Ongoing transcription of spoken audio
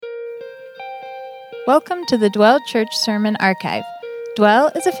Welcome to the Dwell Church Sermon Archive. Dwell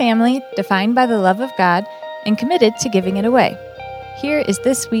is a family defined by the love of God and committed to giving it away. Here is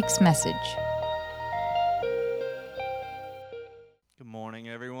this week's message. Good morning,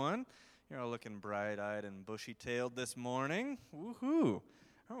 everyone. You're all looking bright-eyed and bushy-tailed this morning. Woohoo!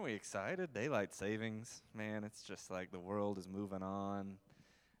 Aren't we excited? Daylight savings. Man, it's just like the world is moving on.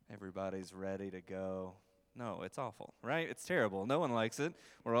 Everybody's ready to go. No, it's awful, right? It's terrible. No one likes it.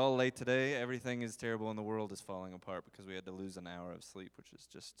 We're all late today. Everything is terrible, and the world is falling apart because we had to lose an hour of sleep, which is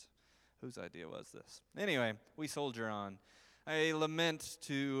just, whose idea was this? Anyway, we soldier on. I lament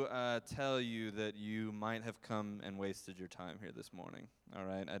to tell you that you might have come and wasted your time here this morning, all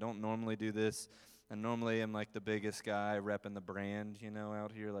right? I don't normally do this. I normally am like the biggest guy repping the brand,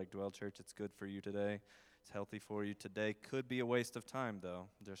 out here, like Dwell Church. It's good for you today. It's healthy for you today. Could be a waste of time, though.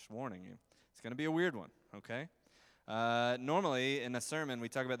 Just warning you. It's going to be a weird one, okay? Normally, in a sermon, we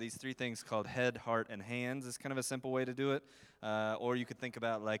talk about these three things called head, heart, and hands. It's kind of a simple way to do it. Or you could think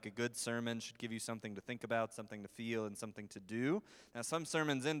about like a good sermon should give you something to think about, something to feel, and something to do. Now, some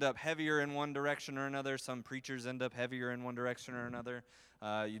sermons end up heavier in one direction or another. Some preachers end up heavier in one direction or another.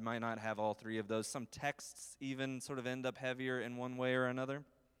 You might not have all three of those. Some texts even sort of end up heavier in one way or another.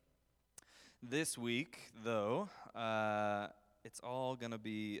 This week, though, it's all going to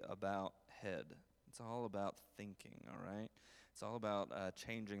be about head. It's all about thinking, all right? It's all about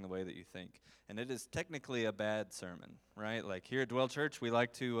changing the way that you think. And it is technically a bad sermon, right? Like here at Dwell Church, we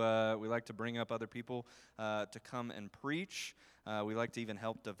like to bring up other people to come and preach. We like to even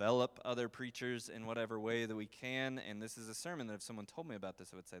help develop other preachers in whatever way that we can. And this is a sermon that if someone told me about this,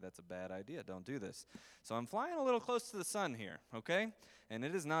 I would say, that's a bad idea. Don't do this. So I'm flying a little close to the sun here, okay? And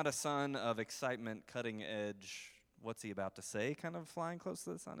it is not a sun of excitement, cutting edge, what's he about to say, kind of flying close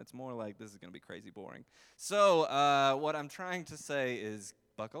to the sun. It's more like this is going to be crazy boring. So what I'm trying to say is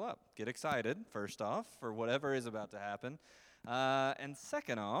buckle up. Get excited, first off, for whatever is about to happen. And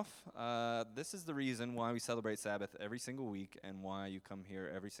second off, this is the reason why we celebrate Sabbath every single week and why you come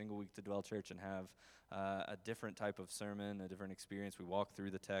here every single week to Dwell Church and have a different type of sermon, a different experience. We walk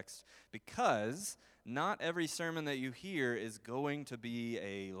through the text because not every sermon that you hear is going to be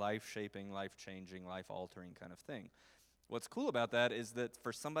a life-shaping, life-changing, life-altering kind of thing. What's cool about that is that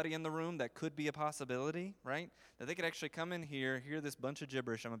for somebody in the room, that could be a possibility, right? That they could actually come in here, hear this bunch of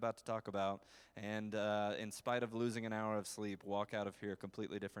gibberish I'm about to talk about, and in spite of losing an hour of sleep, walk out of here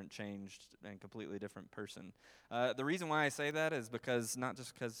completely different, changed, and completely different person. The reason why I say that is because, not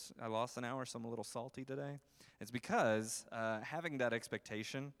just because I lost an hour, so I'm a little salty today. It's because having that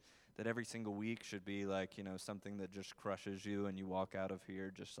expectation that every single week should be like, something that just crushes you and you walk out of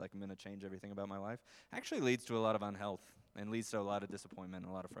here just like, I'm going to change everything about my life, actually leads to a lot of unhealth and leads to a lot of disappointment and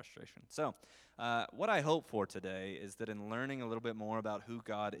a lot of frustration. So what I hope for today is that in learning a little bit more about who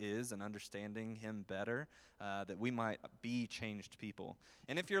God is and understanding him better, that we might be changed people.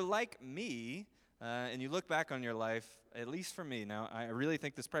 And if you're like me, and you look back on your life, at least for me, now I really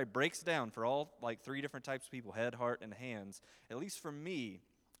think this probably breaks down for all like three different types of people, head, heart, and hands. At least for me,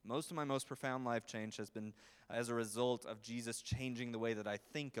 most of my most profound life change has been as a result of Jesus changing the way that I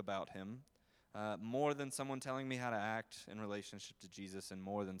think about him, more than someone telling me how to act in relationship to Jesus, and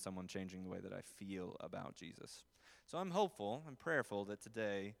more than someone changing the way that I feel about Jesus. So I'm hopeful and prayerful that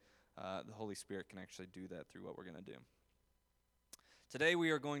today the Holy Spirit can actually do that through what we're going to do. Today we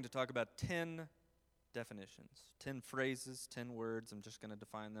are going to talk about 10 definitions, 10 phrases, 10 words. I'm just going to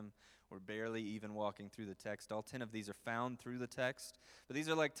define them. We're barely even walking through the text. All 10 of these are found through the text, but these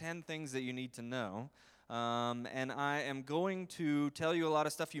are like 10 things that you need to know. And I am going to tell you a lot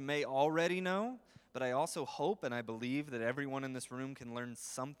of stuff you may already know, but I also hope and I believe that everyone in this room can learn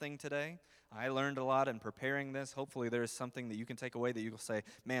something today. I learned a lot in preparing this. Hopefully there is something that you can take away that you will say,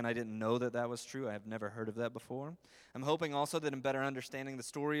 man, I didn't know that was true. I have never heard of that before. I'm hoping also that in better understanding the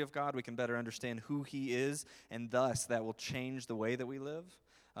story of God, we can better understand who he is, and thus that will change the way that we live.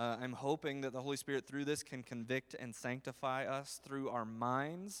 I'm hoping that the Holy Spirit through this can convict and sanctify us through our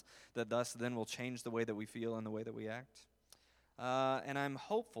minds, that thus then will change the way that we feel and the way that we act. And I'm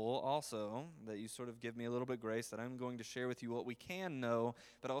hopeful also that you sort of give me a little bit of grace, that I'm going to share with you what we can know,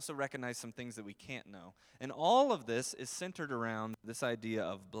 but also recognize some things that we can't know. And all of this is centered around this idea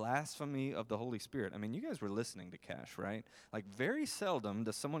of blasphemy of the Holy Spirit. I mean, you guys were listening to Cash, right? Like very seldom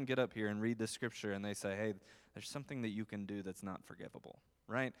does someone get up here and read this scripture and they say, hey, there's something that you can do that's not forgivable,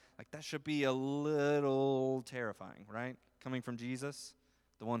 right? Like that should be a little terrifying, right? Coming from Jesus,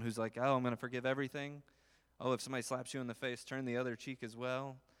 the one who's like, oh, I'm going to forgive everything. Oh, if somebody slaps you in the face, turn the other cheek as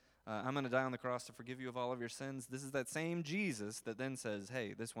well. I'm going to die on the cross to forgive you of all of your sins. This is that same Jesus that then says,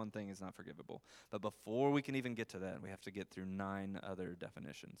 hey, this one thing is not forgivable. But before we can even get to that, we have to get through 9 other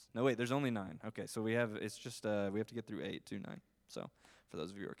definitions. No, wait, there's only 9. Okay, so we have to get through 8 to 9. So for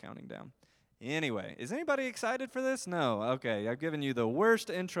those of you who are counting down. Anyway, is anybody excited for this? No. Okay, I've given you the worst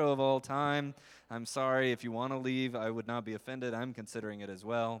intro of all time. I'm sorry. If you want to leave, I would not be offended. I'm considering it as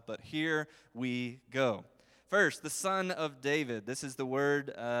well. But here we go. First, the Son of David. This is the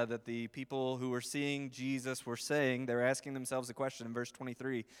word that the people who were seeing Jesus were saying. They're asking themselves a question in verse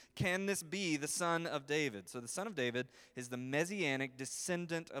 23. Can this be the Son of David? So the Son of David is the messianic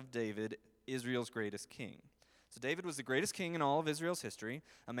descendant of David, Israel's greatest king. So David was the greatest king in all of Israel's history,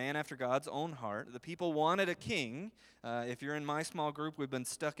 a man after God's own heart. The people wanted a king. If you're in my small group, we've been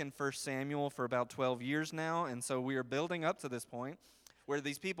stuck in 1 Samuel for about 12 years now, and so we are building up to this point where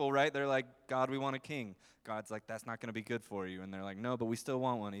these people, right, they're like, God, we want a king. God's like, that's not going to be good for you. And they're like, no, but we still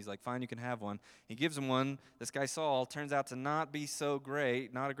want one. He's like, fine, you can have one. He gives them one. This guy Saul turns out to not be so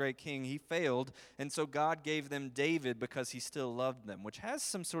great, not a great king. He failed. And so God gave them David because he still loved them, which has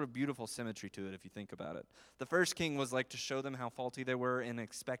some sort of beautiful symmetry to it if you think about it. The first king was like to show them how faulty they were in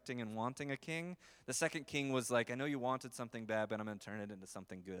expecting and wanting a king. The second king was like, I know you wanted something bad, but I'm going to turn it into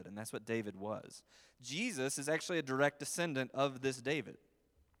something good. And that's what David was. Jesus is actually a direct descendant of this David,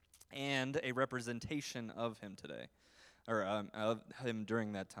 and a representation of him today, or of him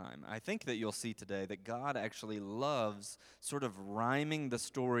during that time. I think that you'll see today that God actually loves sort of rhyming the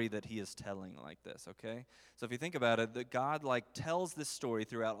story that he is telling like this, okay? So if you think about it, that God tells this story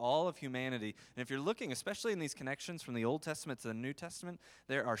throughout all of humanity, and if you're looking, especially in these connections from the Old Testament to the New Testament,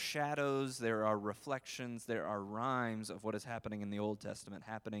 there are shadows, there are reflections, there are rhymes of what is happening in the Old Testament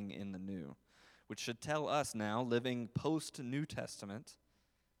happening in the New, which should tell us now, living post-New Testament,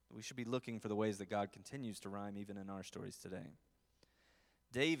 we should be looking for the ways that God continues to rhyme even in our stories today.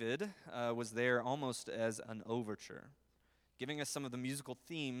 David was there almost as an overture, giving us some of the musical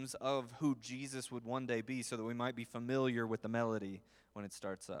themes of who Jesus would one day be so that we might be familiar with the melody when it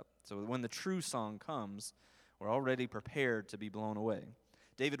starts up. So when the true song comes, we're already prepared to be blown away.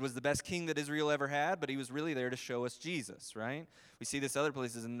 David was the best king that Israel ever had, but he was really there to show us Jesus, right? We see this other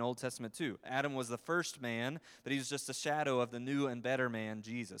places in the Old Testament too. Adam was the first man, but he was just a shadow of the new and better man,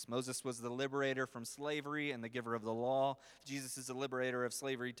 Jesus. Moses was the liberator from slavery and the giver of the law. Jesus is the liberator of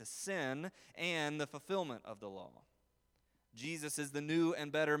slavery to sin and the fulfillment of the law. Jesus is the new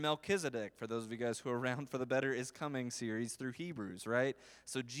and better Melchizedek, for those of you guys who are around for the Better Is Coming series through Hebrews, right?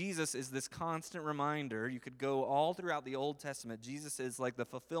 So Jesus is this constant reminder. You could go all throughout the Old Testament. Jesus is like the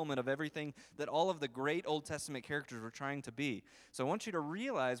fulfillment of everything that all of the great Old Testament characters were trying to be. So I want you to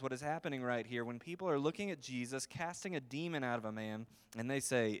realize what is happening right here when people are looking at Jesus, casting a demon out of a man, and they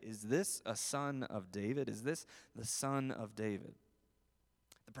say, is this a son of David? Is this the son of David?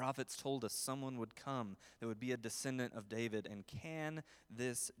 The prophets told us someone would come that would be a descendant of David, and can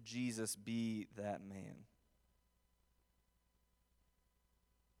this Jesus be that man?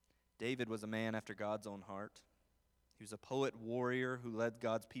 David was a man after God's own heart. He was a poet warrior who led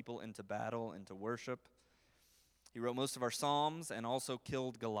God's people into battle, into worship. He wrote most of our Psalms and also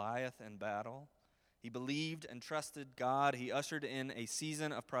killed Goliath in battle. He believed and trusted God. He ushered in a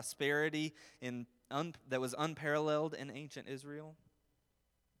season of prosperity that was unparalleled in ancient Israel.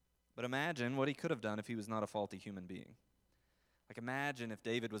 But imagine what he could have done if he was not a faulty human being. Imagine if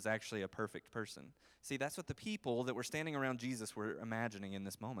David was actually a perfect person. See, that's what the people that were standing around Jesus were imagining in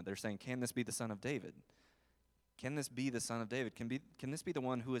this moment. They're saying, can this be the son of David? Can this be the son of David? Can this be the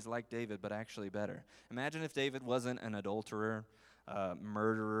one who is like David but actually better? Imagine if David wasn't an adulterer,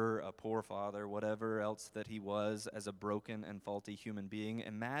 murderer, a poor father, whatever else that he was as a broken and faulty human being.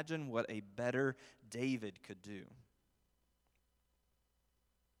 Imagine what a better David could do.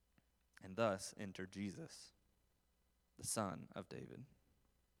 And thus enter Jesus, the son of David.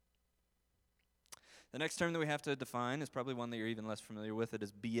 The next term that we have to define is probably one that you're even less familiar with. It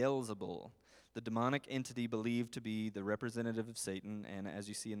is Beelzebul, the demonic entity believed to be the representative of Satan, and as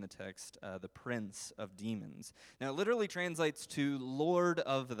you see in the text, the prince of demons. Now, it literally translates to Lord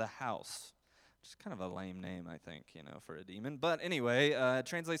of the House. Just kind of a lame name, I think, for a demon. But anyway, it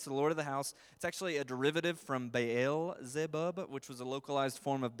translates to the Lord of the House. It's actually a derivative from Baal-zebub, which was a localized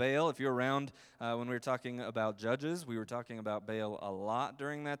form of Baal. If you're around when we were talking about Judges, we were talking about Baal a lot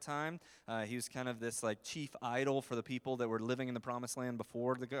during that time. He was kind of this chief idol for the people that were living in the Promised Land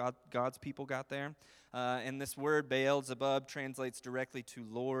before God's people got there. And this word Baal-zebub translates directly to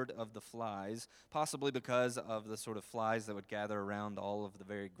Lord of the Flies, possibly because of the sort of flies that would gather around all of the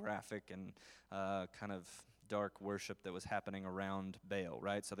very graphic and kind of dark worship that was happening around Baal,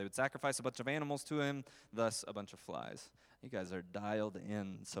 right? So they would sacrifice a bunch of animals to him, thus a bunch of flies. You guys are dialed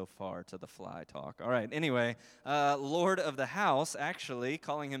in so far to the fly talk. All right, anyway, Lord of the house, actually,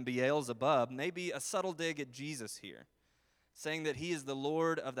 calling him Beelzebub, may be a subtle dig at Jesus here, saying that he is the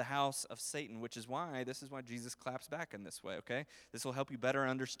Lord of the house of Satan, this is why Jesus claps back in this way, okay? This will help you better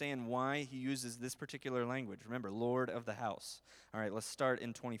understand why he uses this particular language. Remember, Lord of the house. All right, let's start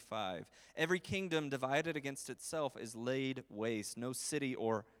in 25. Every kingdom divided against itself is laid waste. No city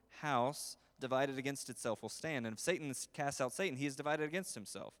or house divided against itself will stand. And if Satan casts out Satan, he is divided against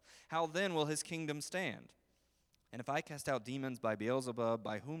himself. How then will his kingdom stand? And if I cast out demons by Beelzebub,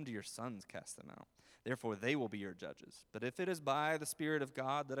 by whom do your sons cast them out? Therefore they will be your judges. But if it is by the Spirit of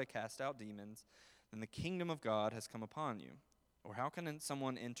God that I cast out demons, then the kingdom of God has come upon you. Or how can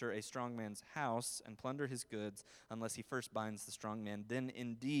someone enter a strong man's house and plunder his goods unless he first binds the strong man? Then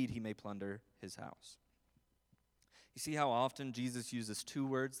indeed he may plunder his house. You see how often Jesus uses two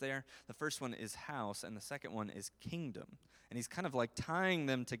words there? The first one is house, and the second one is kingdom. And he's kind of like tying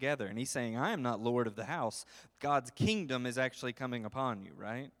them together. And he's saying, I am not Lord of the house. God's kingdom is actually coming upon you,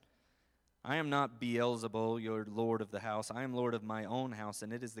 right? I am not Beelzebul, your Lord of the house. I am Lord of my own house,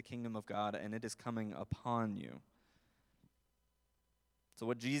 and it is the kingdom of God, and it is coming upon you. So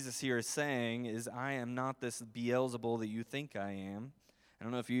what Jesus here is saying is, I am not this Beelzebul that you think I am. I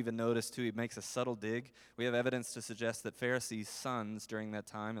don't know if you even noticed, too, he makes a subtle dig. We have evidence to suggest that Pharisees' sons during that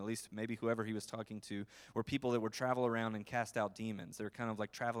time, at least maybe whoever he was talking to, were people that would travel around and cast out demons. They were kind of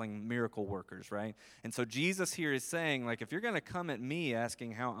like traveling miracle workers, right? And so Jesus here is saying, like, if you're going to come at me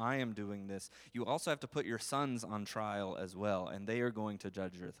asking how I am doing this, you also have to put your sons on trial as well, and they are going to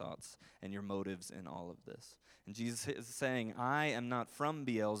judge your thoughts and your motives in all of this. And Jesus is saying, I am not from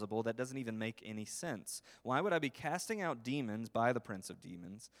Beelzebul. That doesn't even make any sense. Why would I be casting out demons by the prince of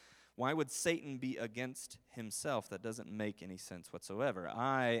demons? Why would Satan be against himself? That doesn't make any sense whatsoever.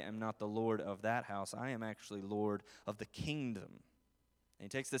 I am not the Lord of that house. I am actually Lord of the kingdom. And he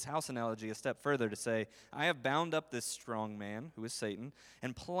takes this house analogy a step further to say, I have bound up this strong man, who is Satan,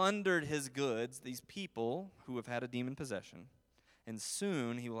 and plundered his goods, these people who have had a demon possession. And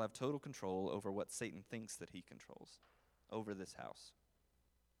soon he will have total control over what Satan thinks that he controls, over this house.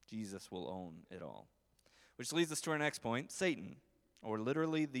 Jesus will own it all. Which leads us to our next point, Satan, or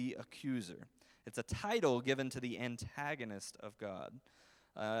literally the accuser. It's a title given to the antagonist of God.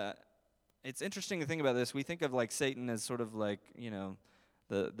 It's interesting to think about this. We think of like Satan as sort of like,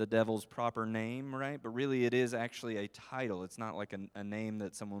 the devil's proper name, right? But really it is actually a title. It's not like a name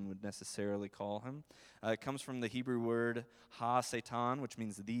that someone would necessarily call him. It comes from the Hebrew word ha-Satan, which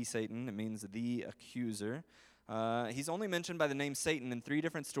means the Satan. It means the accuser. He's only mentioned by the name Satan in 3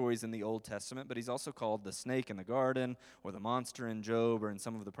 different stories in the Old Testament, but he's also called the snake in the garden, or the monster in Job, or in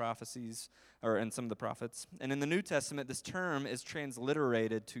some of the prophecies, or in some of the prophets. And in the New Testament, this term is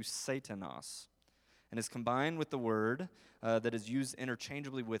transliterated to Satanos, and is combined with the word that is used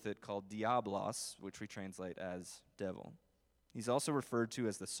interchangeably with it called diablos, which we translate as devil. He's also referred to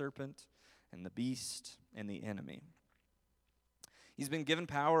as the serpent and the beast and the enemy. He's been given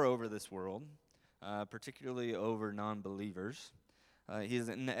power over this world, particularly over non-believers. He is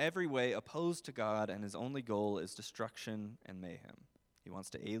in every way opposed to God, and his only goal is destruction and mayhem. He wants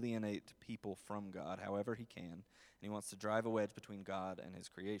to alienate people from God however he can, and he wants to drive a wedge between God and his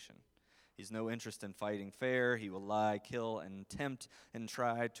creation. He's no interest in fighting fair. He will lie, kill, and tempt and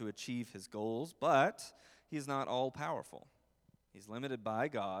try to achieve his goals, but he is not all-powerful. He's limited by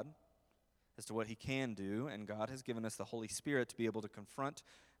God as to what he can do, and God has given us the Holy Spirit to be able to confront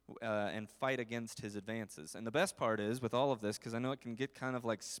and fight against his advances. And the best part is, with all of this, because I know it can get kind of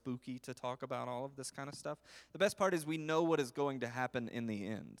like spooky to talk about all of this kind of stuff, the best part is we know what is going to happen in the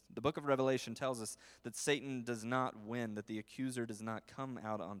end. The book of Revelation tells us that Satan does not win, that the accuser does not come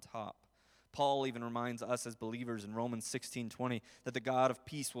out on top. Paul even reminds us as believers in Romans 16:20 that the God of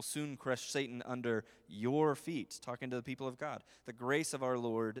peace will soon crush Satan under your feet, talking to the people of God. The grace of our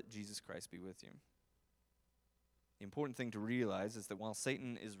Lord Jesus Christ be with you. The important thing to realize is that while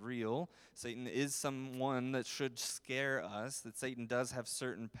Satan is real, Satan is someone that should scare us, that Satan does have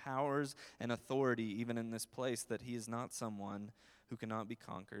certain powers and authority even in this place, that he is not someone who cannot be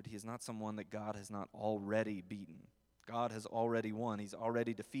conquered. He is not someone that God has not already beaten. God has already won. He's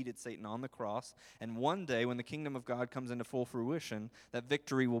already defeated Satan on the cross. And one day, when the kingdom of God comes into full fruition, that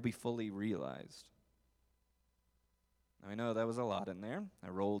victory will be fully realized. Now, I know that was a lot in there. I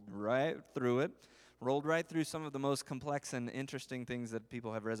rolled right through it. Rolled right through some of the most complex and interesting things that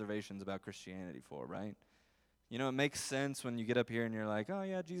people have reservations about Christianity for, right? You know, it makes sense when you get up here and you're like, oh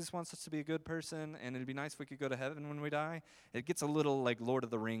yeah, Jesus wants us to be a good person, and it'd be nice if we could go to heaven when we die. It gets a little like Lord of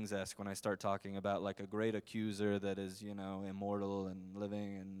the Rings-esque when I start talking about like a great accuser that is, immortal and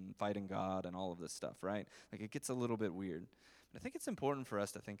living and fighting God and all of this stuff, right? Like it gets a little bit weird. But I think it's important for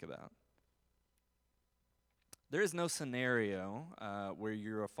us to think about. There is no scenario where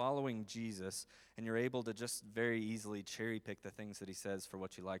you're following Jesus and you're able to just very easily cherry pick the things that he says for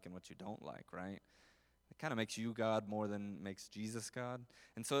what you like and what you don't like, right? It kind of makes you God more than makes Jesus God.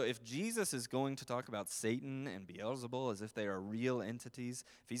 And so if Jesus is going to talk about Satan and Beelzebul as if they are real entities,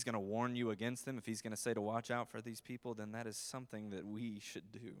 if he's going to warn you against them, if he's going to say to watch out for these people, then that is something that we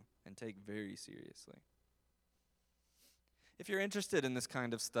should do and take very seriously. If you're interested in this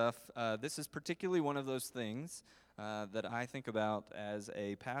kind of stuff, this is particularly one of those things that I think about as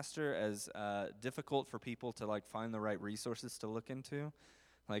a pastor as difficult for people to find the right resources to look into.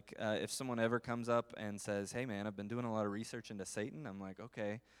 If someone ever comes up and says, hey man, I've been doing a lot of research into Satan, I'm like,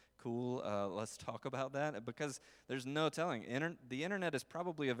 okay, cool, let's talk about that, because there's no telling. The internet is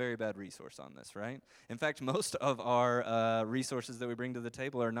probably a very bad resource on this, right? In fact, most of our resources that we bring to the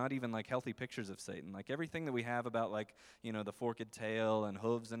table are not even healthy pictures of Satan. Everything that we have about the forked tail and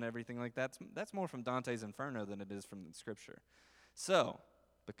hooves and everything like that, that's more from Dante's Inferno than it is from the Scripture. So,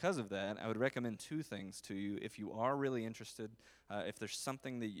 because of that, I would recommend two things to you if you are really interested. If there's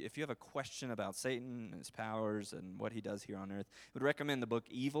something if you have a question about Satan and his powers and what he does here on earth, I would recommend the book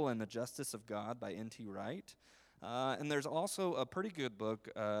Evil and the Justice of God by N.T. Wright. And there's also a pretty good book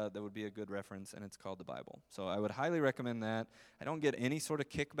that would be a good reference, and it's called the Bible. So I would highly recommend that. I don't get any sort of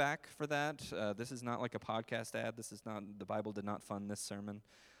kickback for that. This is not like a podcast ad. The Bible did not fund this sermon.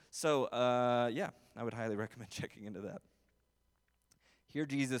 So, I would highly recommend checking into that. Here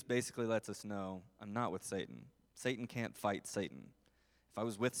Jesus basically lets us know, I'm not with Satan. Satan can't fight Satan. If I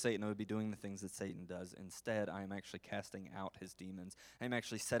was with Satan, I would be doing the things that Satan does. Instead, I am actually casting out his demons. I am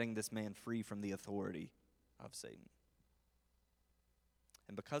actually setting this man free from the authority of Satan.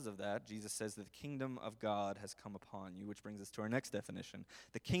 And because of that, Jesus says that the kingdom of God has come upon you, which brings us to our next definition.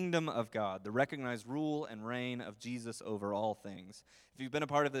 The kingdom of God, the recognized rule and reign of Jesus over all things. If you've been a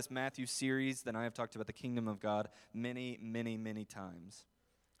part of this Matthew series, then I have talked about the kingdom of God many, many, many times.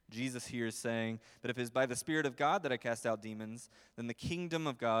 Jesus here is saying that if it is by the Spirit of God that I cast out demons, then the kingdom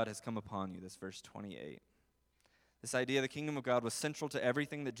of God has come upon you. That's verse 28. This idea of the kingdom of God was central to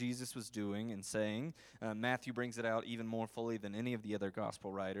everything that Jesus was doing and saying. Matthew brings it out even more fully than any of the other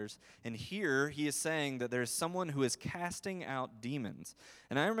gospel writers. And here he is saying that there is someone who is casting out demons.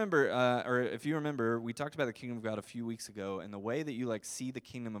 And I remember, or if you remember, we talked about the kingdom of God a few weeks ago, and the way that you see the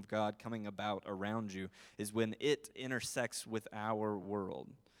kingdom of God coming about around you is when it intersects with our world.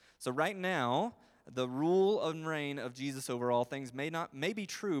 So right now, the rule and reign of Jesus over all things may be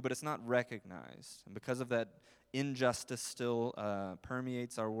true, but it's not recognized. And because of that, injustice still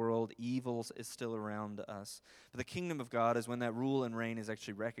permeates our world. Evil is still around us. But the kingdom of God is when that rule and reign is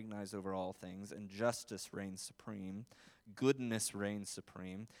actually recognized over all things, and justice reigns supreme. Goodness reigns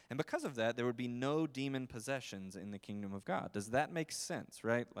supreme. And because of that, there would be no demon possessions in the kingdom of God. Does that make sense,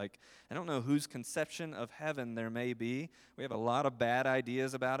 right? I don't know whose conception of heaven there may be. We have a lot of bad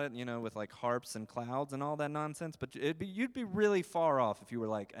ideas about it, with harps and clouds and all that nonsense, but you'd be really far off if you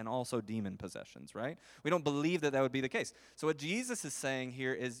were and also demon possessions, right? We don't believe that would be the case. So what Jesus is saying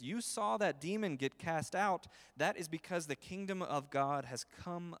here is you saw that demon get cast out. That is because the kingdom of God has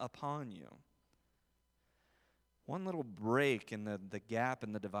come upon you. One little break in the gap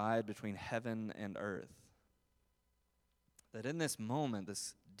and the divide between heaven and earth. That in this moment,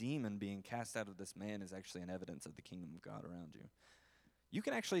 this demon being cast out of this man is actually an evidence of the kingdom of God around you. You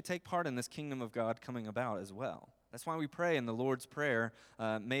can actually take part in this kingdom of God coming about as well. That's why we pray in the Lord's Prayer,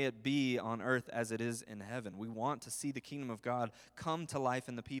 may it be on earth as it is in heaven. We want to see the kingdom of God come to life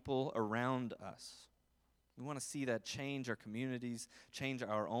in the people around us. We want to see that change our communities, change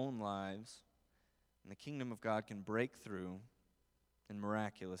our own lives. And the kingdom of God can break through in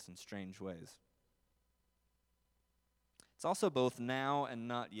miraculous and strange ways. It's also both now and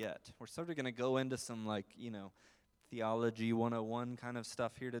not yet. We're sort of going to go into some theology 101 kind of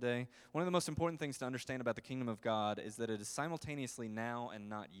stuff here today. One of the most important things to understand about the kingdom of God is that it is simultaneously now and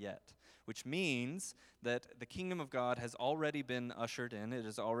not yet, which means that the kingdom of God has already been ushered in. It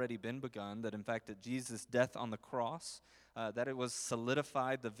has already been begun, that in fact at Jesus' death on the cross, that it was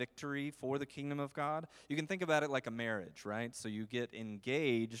solidified the victory for the kingdom of God. You can think about it like a marriage, right? So you get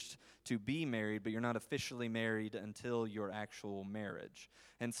engaged to be married, but you're not officially married until your actual marriage.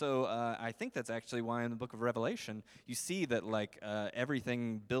 And so I think that's actually why in the book of Revelation you see that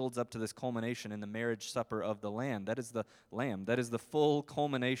everything builds up to this culmination in the marriage supper of the Lamb. That is the Lamb. That is the full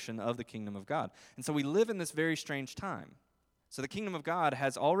culmination of the kingdom of God. And so we live in this very strange time. So the kingdom of God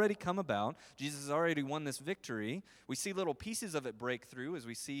has already come about. Jesus has already won this victory. We see little pieces of it break through as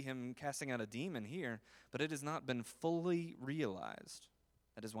we see him casting out a demon here, but it has not been fully realized.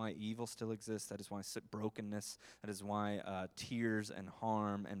 That is why evil still exists. That is why brokenness, that is why tears and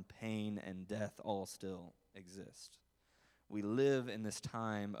harm and pain and death all still exist. We live in this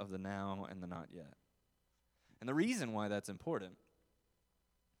time of the now and the not yet. And the reason why that's important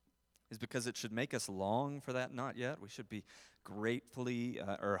is because it should make us long for that not yet. We should be gratefully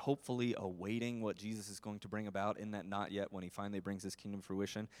or hopefully awaiting what Jesus is going to bring about in that not yet when he finally brings his kingdom to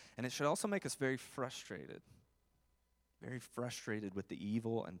fruition. And it should also make us very frustrated with the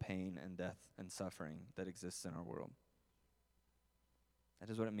evil and pain and death and suffering that exists in our world. That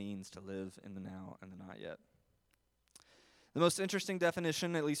is what it means to live in the now and the not yet. The most interesting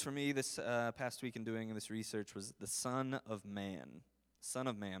definition, at least for me this past week in doing this research, was the Son of Man. Son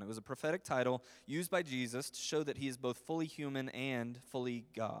of Man. It was a prophetic title used by Jesus to show that he is both fully human and fully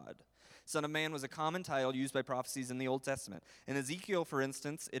God. Son of Man was a common title used by prophecies in the Old Testament. In Ezekiel, for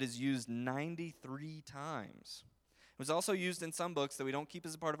instance, it is used 93 times. It was also used in some books that we don't keep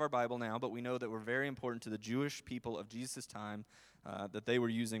as a part of our Bible now, but we know that were very important to the Jewish people of Jesus' time, that they were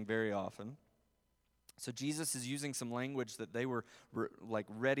using very often. So Jesus is using some language that they were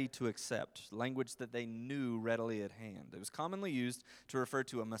ready to accept, language that they knew readily at hand. It was commonly used to refer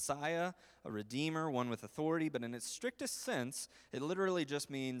to a Messiah, a Redeemer, one with authority, but in its strictest sense, it literally just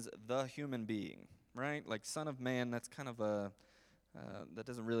means the human being, right? Like Son of Man, that's kind of that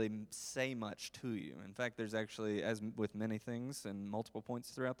doesn't really say much to you. In fact, there's actually, as with many things and multiple points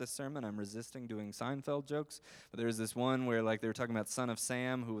throughout this sermon, I'm resisting doing Seinfeld jokes. But there's this one where they were talking about Son of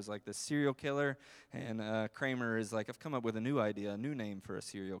Sam, who was this serial killer. And Kramer is I've come up with a new idea, a new name for a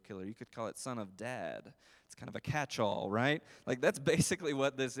serial killer. You could call it Son of Dad. It's kind of a catch-all, right? That's basically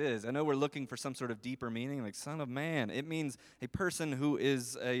what this is. I know we're looking for some sort of deeper meaning, like Son of Man. It means a person who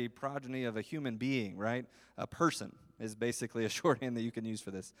is a progeny of a human being, right? A person is basically a shorthand that you can use for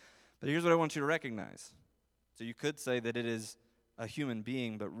this. But here's what I want you to recognize. So you could say that it is a human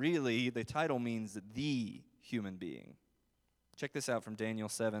being, but really the title means the human being. Check this out from Daniel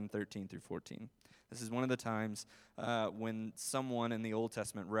 7:13 through 14. This is one of the times when someone in the Old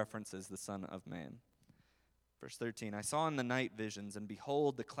Testament references the Son of Man. Verse 13, I saw in the night visions, and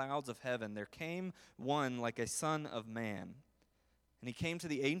behold, the clouds of heaven. There came one like a son of man. And he came to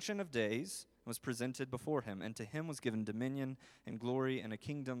the Ancient of Days, and was presented before him. And to him was given dominion and glory and a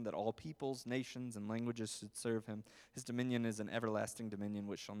kingdom that all peoples, nations, and languages should serve him. His dominion is an everlasting dominion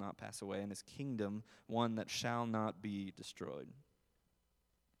which shall not pass away, and his kingdom one that shall not be destroyed.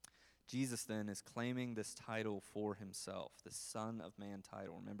 Jesus then is claiming this title for himself, the Son of Man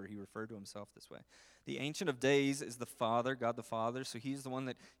title. Remember, he referred to himself this way. The Ancient of Days is the Father, God the Father, so he's the one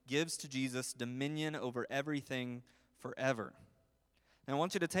that gives to Jesus dominion over everything forever. And I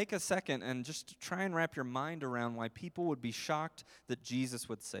want you to take a second and just try and wrap your mind around why people would be shocked that Jesus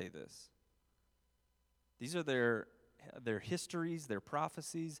would say this. These are their histories, their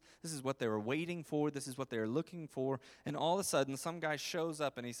prophecies. This is what they were waiting for. This is what they were looking for. And all of a sudden, some guy shows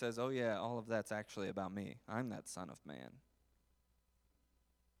up and he says, oh yeah, all of that's actually about me. I'm that Son of Man.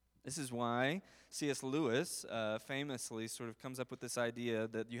 This is why C.S. Lewis famously sort of comes up with this idea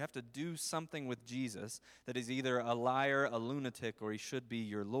that you have to do something with Jesus that is either a liar, a lunatic, or he should be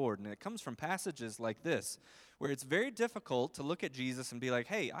your Lord. And it comes from passages like this, where it's very difficult to look at Jesus and be like,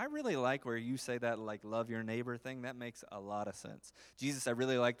 hey, I really like where you say that love your neighbor thing. That makes a lot of sense. Jesus, I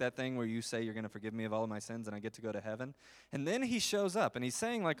really like that thing where you say you're going to forgive me of all of my sins and I get to go to heaven. And then he shows up and he's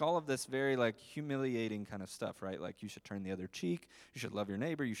saying all of this very humiliating kind of stuff, right? You should turn the other cheek. You should love your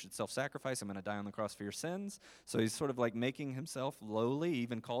neighbor. You should self-sacrifice. I'm going to die on the cross for your sins. So he's sort of making himself lowly. He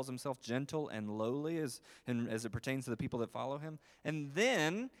even calls himself gentle and lowly as it pertains to the people that follow him. And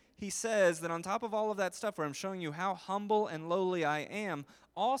then he says that on top of all of that stuff where I'm showing you how humble and lowly I am,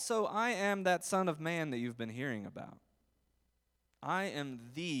 also I am that Son of Man that you've been hearing about. I am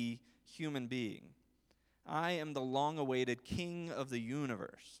the human being. I am the long-awaited King of the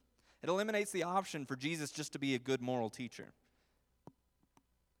universe. It eliminates the option for Jesus just to be a good moral teacher.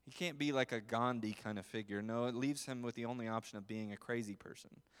 He can't be like a Gandhi kind of figure. No, it leaves him with the only option of being a crazy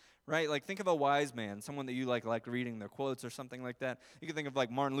person. Right? Like think of a wise man, someone that you like reading their quotes or something like that. You can think of like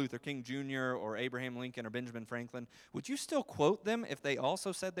Martin Luther King Jr. or Abraham Lincoln or Benjamin Franklin. Would you still quote them if they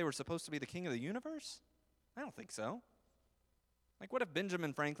also said they were supposed to be the king of the universe? I don't think so. Like what if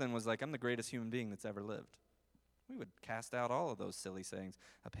Benjamin Franklin was like, I'm the greatest human being that's ever lived? We would cast out all of those silly sayings.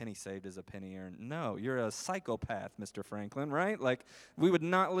 A penny saved is a penny earned. No, you're a psychopath, Mr. Franklin, right? Like, we would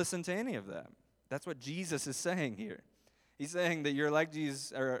not listen to any of that. That's what Jesus is saying here. He's saying that you're like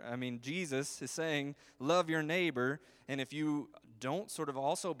Jesus, Jesus is saying, love your neighbor, and if you don't sort of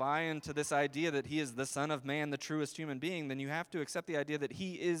also buy into this idea that he is the Son of Man, the truest human being, then you have to accept the idea that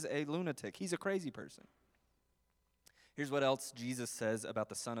he is a lunatic. He's a crazy person. Here's what else Jesus says about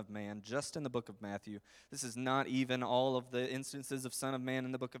the Son of Man just in the book of Matthew. This is not even all of the instances of Son of Man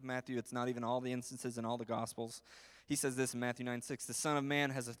in the book of Matthew. It's not even all the instances in all the Gospels. He says this in Matthew 9:6, the Son of Man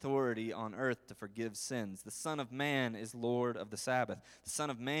has authority on earth to forgive sins. The Son of Man is Lord of the Sabbath. The Son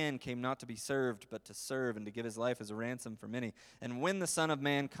of Man came not to be served, but to serve and to give his life as a ransom for many. And when the Son of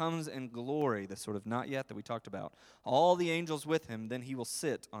Man comes in glory, the sort of not yet that we talked about, all the angels with him, then he will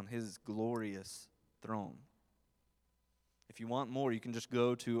sit on his glorious throne. If you want more, you can just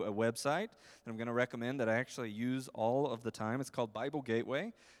go to a website that I'm going to recommend that I actually use all of the time. It's called Bible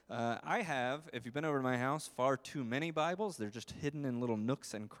Gateway. I have, if you've been over to my house, far too many Bibles. They're just hidden in little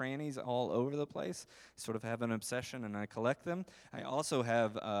nooks and crannies all over the place. I sort of have an obsession, and I collect them. I also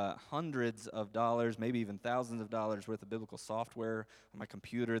have hundreds of dollars, maybe even thousands of dollars worth of biblical software on my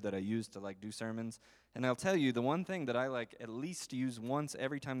computer that I use to do sermons. And I'll tell you, the one thing that I at least use once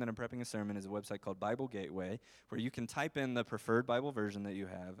every time that I'm prepping a sermon is a website called Bible Gateway, where you can type in the preferred Bible version that you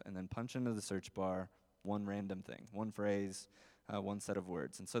have and then punch into the search bar one random thing, one phrase, one set of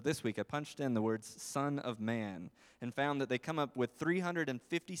words. And so this week I punched in the words Son of Man and found that they come up with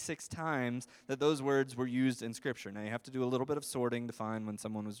 356 times that those words were used in Scripture. Now you have to do a little bit of sorting to find when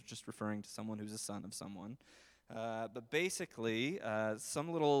someone was just referring to someone who's a son of someone. But basically,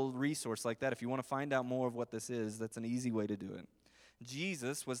 some little resource like that, if you want to find out more of what this is, that's an easy way to do it.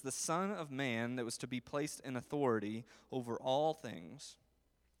 Jesus was the Son of Man that was to be placed in authority over all things,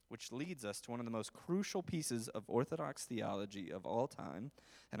 which leads us to one of the most crucial pieces of Orthodox theology of all time,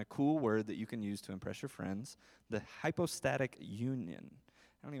 and a cool word that you can use to impress your friends, the hypostatic union.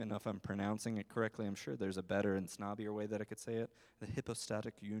 I don't even know if I'm pronouncing it correctly. I'm sure there's a better and snobbier way that I could say it. The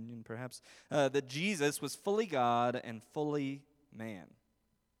hypostatic union, perhaps. That Jesus was fully God and fully man.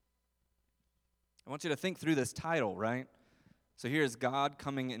 I want you to think through this title, right? So here is God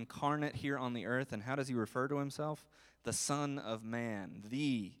coming incarnate here on the earth, and how does he refer to himself? The Son of Man,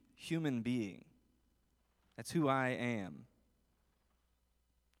 the human being. That's who I am.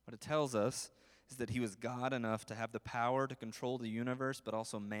 What it tells us is that he was God enough to have the power to control the universe, but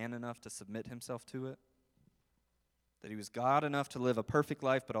also man enough to submit himself to it. That he was God enough to live a perfect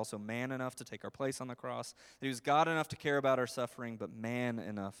life, but also man enough to take our place on the cross. That he was God enough to care about our suffering, but man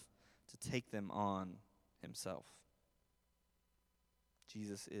enough to take them on himself.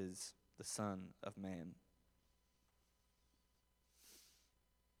 Jesus is the Son of Man.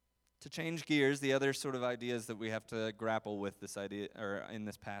 To change gears, the other sort of ideas that we have to grapple with this idea, or in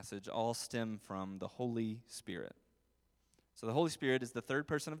this passage, all stem from the Holy Spirit. So the Holy Spirit is the third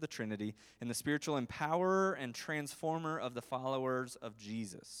person of the Trinity and the spiritual empowerer and transformer of the followers of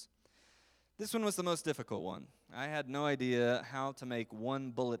Jesus. This one was the most difficult one. I had no idea how to make one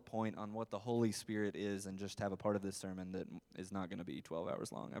bullet point on what the Holy Spirit is and just have a part of this sermon that is not going to be 12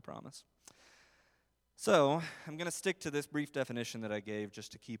 hours long, I promise. So I'm going to stick to this brief definition that I gave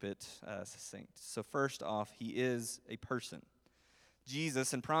just to keep it succinct. So first off, he is a person.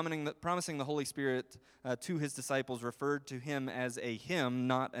 Jesus, in promising the Holy Spirit to his disciples, referred to him as a him,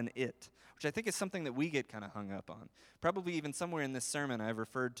 not an it, which I think is something that we get kind of hung up on. Probably even somewhere in this sermon I've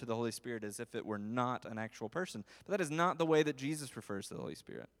referred to the Holy Spirit as if it were not an actual person. But that is not the way that Jesus refers to the Holy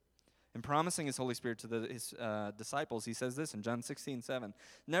Spirit. In promising his Holy Spirit to his disciples, he says this in John 16:7.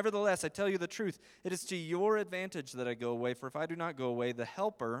 Nevertheless, I tell you the truth, it is to your advantage that I go away, for if I do not go away, the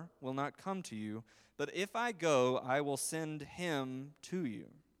Helper will not come to you. But if I go, I will send him to you.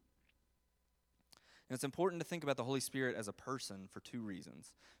 And it's important to think about the Holy Spirit as a person for two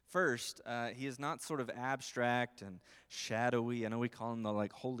reasons. First, he is not sort of abstract and shadowy. I know we call him the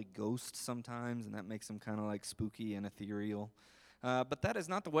Holy Ghost sometimes, and that makes him kind of spooky and ethereal. But that is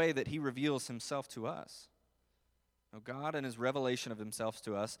not the way that he reveals himself to us. Now, God in his revelation of himself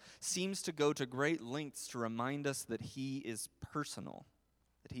to us seems to go to great lengths to remind us that he is personal,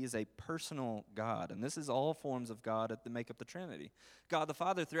 that that he is a personal God. And this is all forms of God that make up the Trinity. God the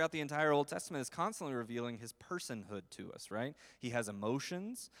Father, throughout the entire Old Testament, is constantly revealing his personhood to us, right? He has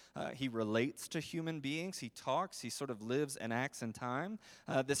emotions. He relates to human beings. He talks. He sort of lives and acts in time.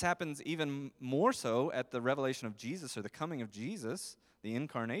 This happens even more so at the revelation of Jesus, or the coming of Jesus, the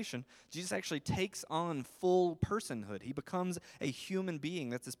incarnation. Jesus actually takes on full personhood. He becomes a human being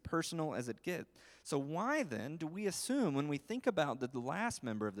that's as personal as it gets. So why then do we assume, when we think about the last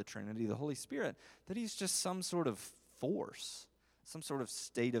member of the Trinity, the Holy Spirit, that he's just some sort of force, some sort of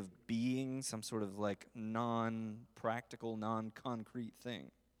state of being, some sort of like non-practical, non-concrete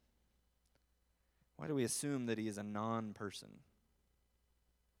thing? Why do we assume that he is a non-person?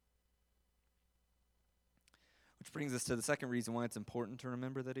 Which brings us to the second reason why it's important to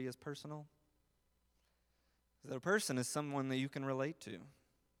remember that he is personal. That a person is someone that you can relate to.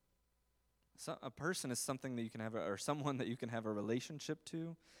 So a person is something that you can have, or someone that you can have a relationship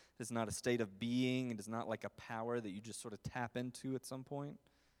to. It is not a state of being. It is not like a power that you just sort of tap into at some point.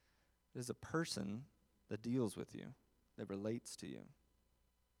 It is a person that deals with you, that relates to you.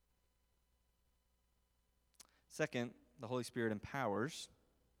 Second, the Holy Spirit empowers.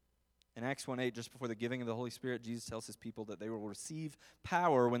 In Acts 1:8, just before the giving of the Holy Spirit, Jesus tells his people that they will receive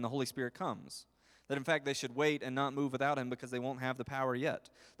power when the Holy Spirit comes. That in fact they should wait and not move without him because they won't have the power yet.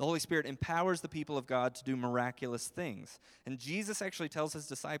 The Holy Spirit empowers the people of God to do miraculous things. And Jesus actually tells his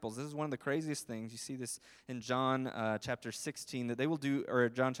disciples, this is one of the craziest things. You see this in John chapter 16, that they will do, or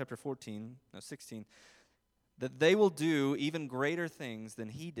John chapter 16, that they will do even greater things than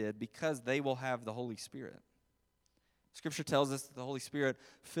he did because they will have the Holy Spirit. Scripture tells us that the Holy Spirit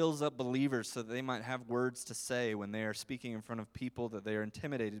fills up believers so that they might have words to say when they are speaking in front of people that they are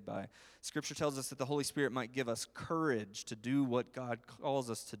intimidated by. Scripture tells us that the Holy Spirit might give us courage to do what God calls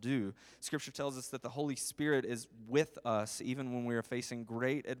us to do. Scripture tells us that the Holy Spirit is with us even when we are facing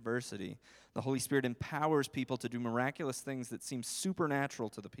great adversity. The Holy Spirit empowers people to do miraculous things that seem supernatural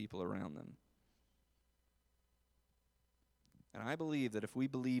to the people around them. And I believe that if we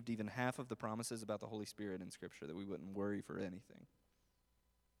believed even half of the promises about the Holy Spirit in Scripture, that we wouldn't worry for anything.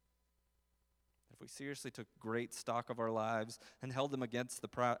 If we seriously took great stock of our lives and held them against the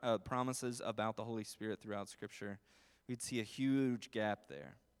promises about the Holy Spirit throughout Scripture, we'd see a huge gap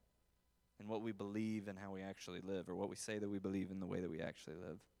there in what we believe and how we actually live, or what we say that we believe in the way that we actually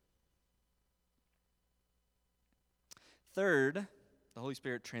live. Third, the Holy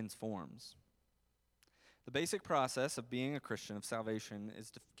Spirit transforms. The basic process of being a Christian, of salvation,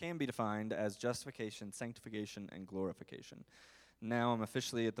 can be defined as justification, sanctification, and glorification. Now I'm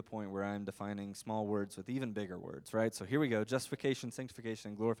officially at the point where I'm defining small words with even bigger words, right? So here we go, justification, sanctification,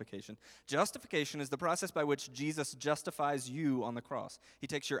 and glorification. Justification is the process by which Jesus justifies you on the cross. He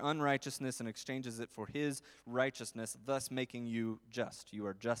takes your unrighteousness and exchanges it for his righteousness, thus making you just. You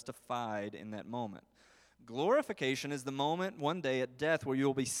are justified in that moment. Glorification is the moment one day at death where you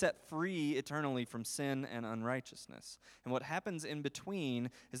will be set free eternally from sin and unrighteousness. And what happens in between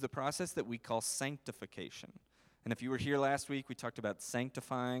is the process that we call sanctification. And if you were here last week, we talked about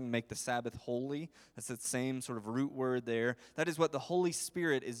sanctifying, make the Sabbath holy. That's the same sort of root word there. That is what the Holy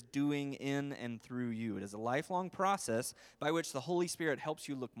Spirit is doing in and through you. It is a lifelong process by which the Holy Spirit helps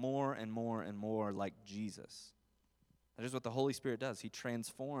you look more and more and more like Jesus. That is what the Holy Spirit does. He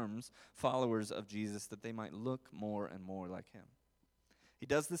transforms followers of Jesus that they might look more and more like him. He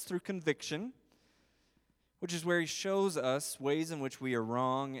does this through conviction, which is where he shows us ways in which we are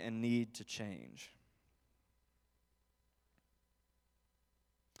wrong and need to change.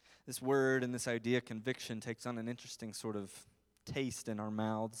 This word and this idea, conviction, takes on an interesting sort of taste in our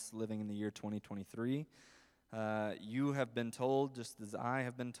mouths living in the year 2023. You have been told, just as I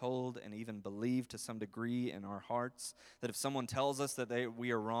have been told, and even believe to some degree in our hearts, that if someone tells us that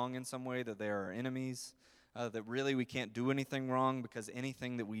we are wrong in some way, that they are our enemies, that really we can't do anything wrong because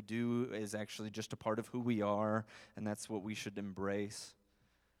anything that we do is actually just a part of who we are, and that's what we should embrace.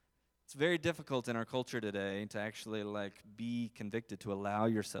 It's very difficult in our culture today to actually be convicted, to allow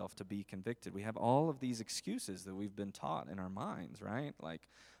yourself to be convicted. We have all of these excuses that we've been taught in our minds, right? Like,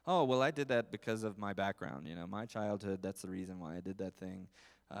 oh, well, I did that because of my background, my childhood, that's the reason why I did that thing.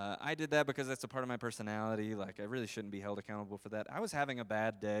 I did that because that's a part of my personality. I really shouldn't be held accountable for that. I was having a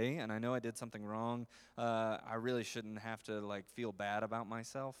bad day, and I know I did something wrong. I really shouldn't have to, feel bad about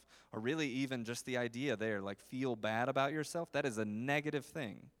myself. Or really even just the idea there, feel bad about yourself, that is a negative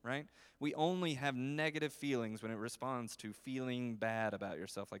thing, right? We only have negative feelings when it responds to feeling bad about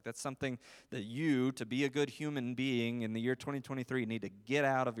yourself. That's something that you, to be a good human being in the year 2023, need to get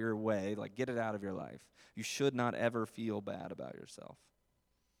out of your way, get it out of your life. You should not ever feel bad about yourself.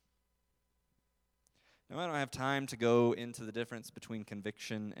 Now, I don't have time to go into the difference between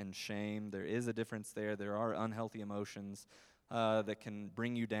conviction and shame. There is a difference there. There are unhealthy emotions that can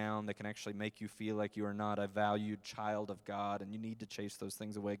bring you down, that can actually make you feel like you are not a valued child of God, and you need to chase those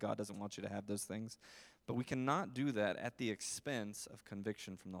things away. God doesn't want you to have those things. But we cannot do that at the expense of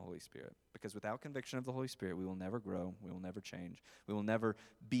conviction from the Holy Spirit. Because without conviction of the Holy Spirit, we will never grow, we will never change, we will never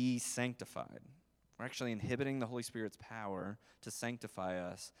be sanctified. We're actually inhibiting the Holy Spirit's power to sanctify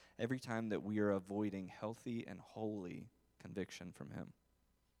us every time that we are avoiding healthy and holy conviction from Him.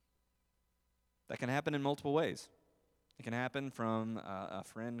 That can happen in multiple ways. It can happen from a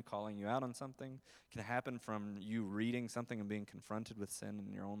friend calling you out on something. It can happen from you reading something and being confronted with sin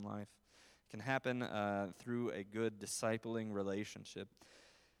in your own life. It can happen through a good discipling relationship.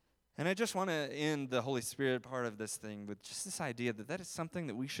 And I just want to end the Holy Spirit part of this thing with just this idea that is something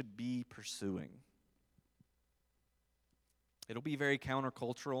that we should be pursuing. It'll be very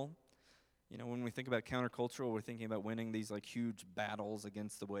countercultural. You know, when we think about countercultural, we're thinking about winning these like huge battles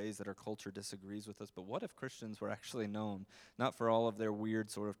against the ways that our culture disagrees with us. But what if Christians were actually known, not for all of their weird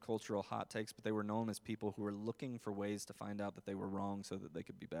sort of cultural hot takes, but they were known as people who were looking for ways to find out that they were wrong so that they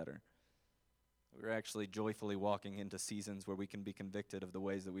could be better? We're actually joyfully walking into seasons where we can be convicted of the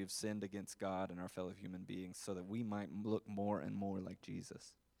ways that we've sinned against God and our fellow human beings so that we might look more and more like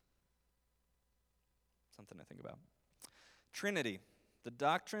Jesus. Something to think about. Trinity, the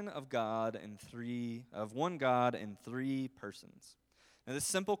doctrine of one God in three persons. Now, this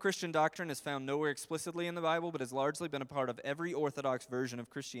simple Christian doctrine is found nowhere explicitly in the Bible, but has largely been a part of every Orthodox version of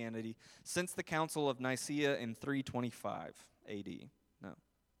Christianity since the Council of Nicaea in 325 A.D. No,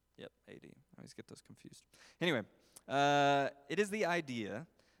 yep, A.D. I always get those confused. Anyway, it is the idea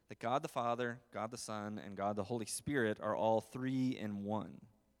that God the Father, God the Son, and God the Holy Spirit are all three in one.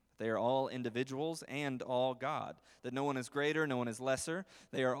 They are all individuals and all God. That no one is greater, no one is lesser.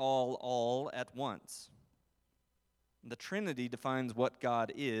 They are all at once. The Trinity defines what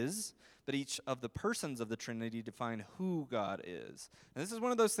God is, but each of the persons of the Trinity define who God is. And this is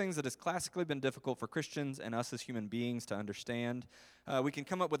one of those things that has classically been difficult for Christians and us as human beings to understand. We can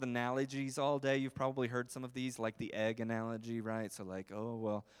come up with analogies all day. You've probably heard some of these, like the egg analogy, right? So like, oh,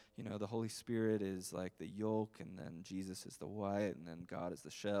 well, you know, the Holy Spirit is like the yolk, and then Jesus is the white, and then God is the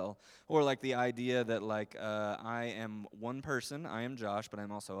shell. Or like the idea that like I am one person, I am Josh, but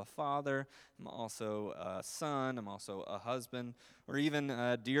I'm also a father, I'm also a son, I'm also a husband. Or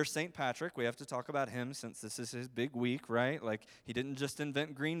even dear St. Patrick, we have to talk about him since this is his big week, right? Like he didn't just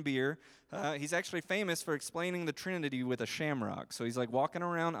invent green beer. He's actually famous for explaining the Trinity with a shamrock. So he's like walking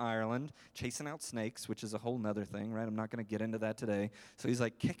around Ireland, chasing out snakes, which is a whole nother thing, right? I'm not going to get into that today. So he's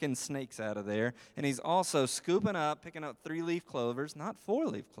like kicking snakes out of there. And he's also picking up 3-leaf clovers, not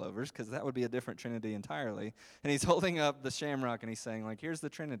 4-leaf clovers, because that would be a different Trinity entirely. And he's holding up the shamrock and he's saying, like, here's the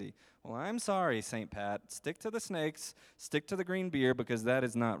Trinity. Well, I'm sorry, St. Pat. Stick to the snakes, stick to the green beer, because that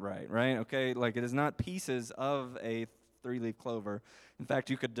is not right? Okay? Like, it is not pieces of a 3-leaf clover. In fact,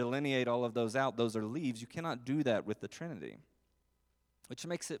 you could delineate all of those out. Those are leaves. You cannot do that with the Trinity, which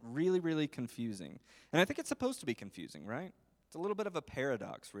makes it really, really confusing. And I think it's supposed to be confusing, right? It's a little bit of a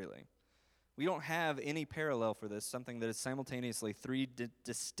paradox, really. We don't have any parallel for this, something that is simultaneously three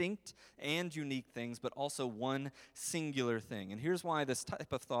distinct and unique things, but also one singular thing. And here's why this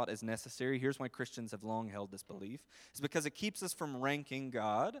type of thought is necessary. Here's why Christians have long held this belief. It's because it keeps us from ranking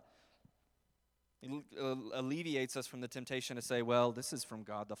God. It alleviates us from the temptation to say, well, this is from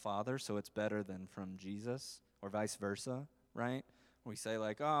God the Father, so it's better than from Jesus, or vice versa, right? We say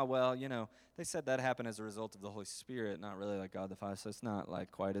like, oh, well, you know, they said that happened as a result of the Holy Spirit, not really like God the Father, so it's not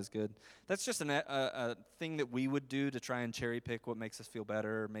like quite as good. That's just a thing that we would do to try and cherry pick what makes us feel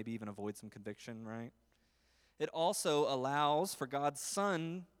better, maybe even avoid some conviction, right? It also allows for God's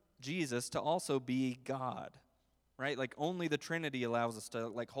Son, Jesus, to also be God, right? Like only the Trinity allows us to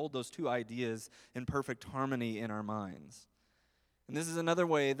like hold those two ideas in perfect harmony in our minds. And this is another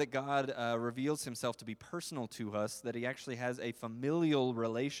way that God reveals himself to be personal to us, that he actually has a familial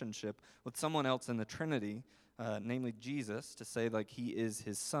relationship with someone else in the Trinity, namely Jesus, to say like he is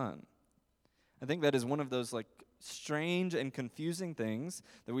his son. I think that is one of those like strange and confusing things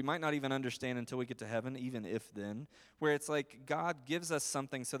that we might not even understand until we get to heaven, even if then, where it's like God gives us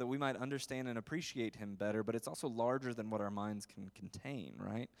something so that we might understand and appreciate him better, but it's also larger than what our minds can contain,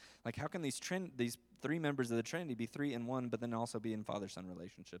 right? Like how can these three members of the Trinity be three in one, but then also be in father-son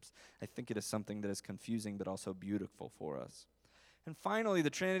relationships? I think it is something that is confusing but also beautiful for us. And finally, the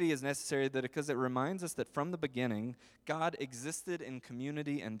Trinity is necessary because it reminds us that from the beginning, God existed in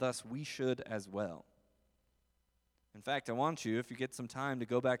community, and thus we should as well. In fact, I want you, if you get some time, to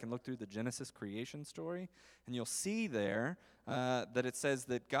go back and look through the Genesis creation story, and you'll see there that it says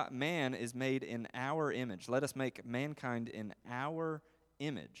that man is made in our image. Let us make mankind in our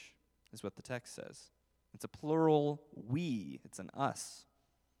image, is what the text says. It's a plural we. It's an us.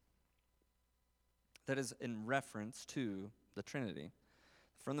 That is in reference to the Trinity.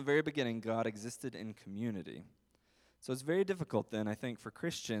 From the very beginning, God existed in community. So it's very difficult then, I think, for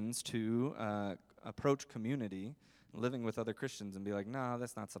Christians to approach community, living with other Christians, and be like, nah,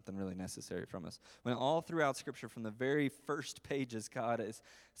 that's not something really necessary from us. When all throughout Scripture, from the very first pages, God is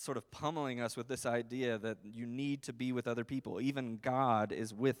sort of pummeling us with this idea that you need to be with other people. Even God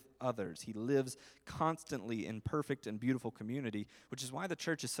is with others. He lives constantly in perfect and beautiful community, which is why the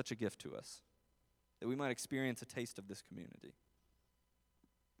church is such a gift to us, that we might experience a taste of this community,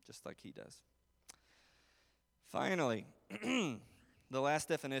 just like he does. Finally, the last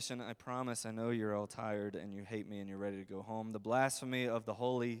definition, I promise, I know you're all tired and you hate me and you're ready to go home. The blasphemy of the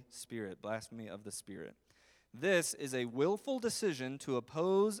Holy Spirit, blasphemy of the Spirit. This is a willful decision to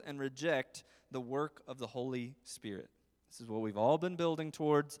oppose and reject the work of the Holy Spirit. This is what we've all been building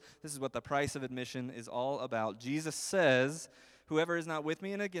towards. This is what the price of admission is all about. Jesus says, whoever is not with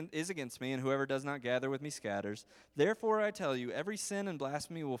me is against me, and whoever does not gather with me scatters. Therefore, I tell you, every sin and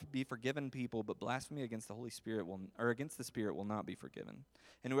blasphemy will be forgiven people, but blasphemy against the Holy Spirit against the Spirit will not be forgiven.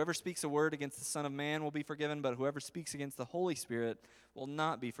 And whoever speaks a word against the Son of Man will be forgiven, but whoever speaks against the Holy Spirit will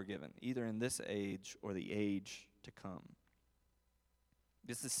not be forgiven, either in this age or the age to come.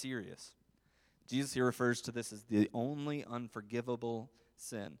 This is serious. Jesus here refers to this as the only unforgivable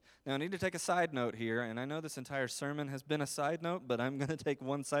sin. Now, I need to take a side note here, and I know this entire sermon has been a side note, but I'm going to take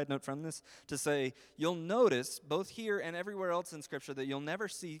one side note from this to say, you'll notice, both here and everywhere else in Scripture, that you'll never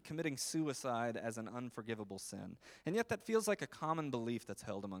see committing suicide as an unforgivable sin. And yet that feels like a common belief that's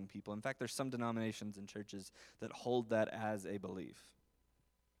held among people. In fact, there's some denominations and churches that hold that as a belief.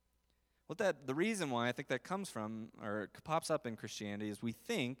 The reason why I think that comes from, or pops up in Christianity, is we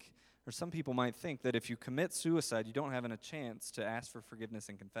think, or some people might think, that if you commit suicide, you don't have a chance to ask for forgiveness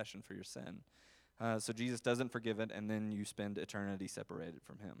and confession for your sin. So Jesus doesn't forgive it, and then you spend eternity separated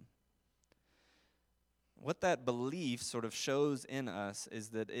from him. What that belief sort of shows in us is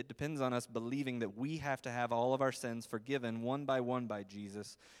that it depends on us believing that we have to have all of our sins forgiven one by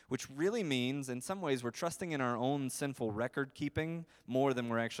Jesus, which really means, in some ways, we're trusting in our own sinful record keeping more than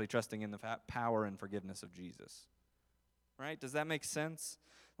we're actually trusting in the power and forgiveness of Jesus. Right? Does that make sense?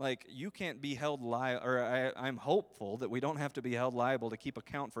 Like, you can't be held liable, or I'm hopeful that we don't have to be held liable to keep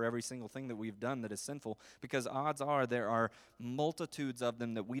account for every single thing that we've done that is sinful, because odds are there are multitudes of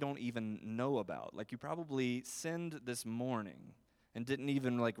them that we don't even know about. Like, you probably sinned this morning and didn't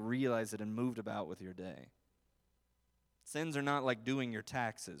even realize it and moved about with your day. Sins are not like doing your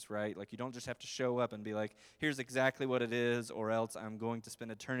taxes, right? Like, you don't just have to show up and be like, here's exactly what it is, or else I'm going to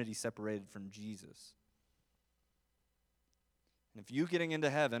spend eternity separated from Jesus. And if you getting into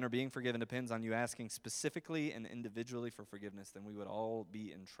heaven or being forgiven depends on you asking specifically and individually for forgiveness, then we would all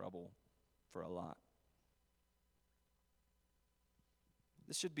be in trouble for a lot.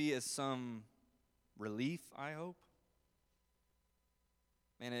 This should be as some relief, I hope.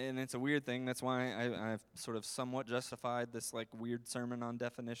 And it's a weird thing. That's why I've sort of somewhat justified this weird sermon on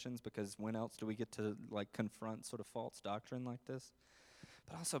definitions, because when else do we get to confront sort of false doctrine like this?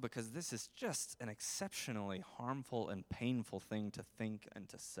 But also because this is just an exceptionally harmful and painful thing to think and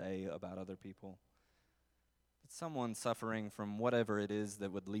to say about other people. That someone suffering from whatever it is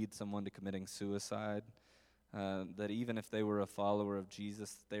that would lead someone to committing suicide, that even if they were a follower of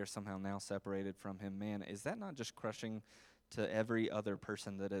Jesus, they are somehow now separated from him. Man, is that not just crushing to every other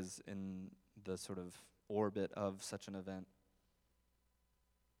person that is in the sort of orbit of such an event?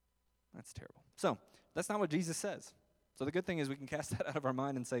 That's terrible. So, that's not what Jesus says. So the good thing is we can cast that out of our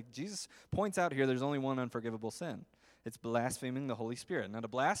mind and say, Jesus points out here there's only one unforgivable sin. It's blaspheming the Holy Spirit. Now, to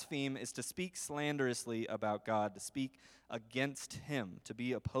blaspheme is to speak slanderously about God, to speak against him, to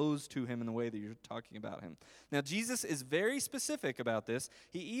be opposed to him in the way that you're talking about him. Now, Jesus is very specific about this.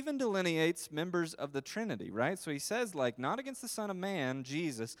 He even delineates members of the Trinity, right? So he says, not against the Son of Man,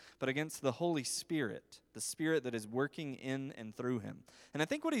 Jesus, but against the Holy Spirit, the Spirit that is working in and through him. And I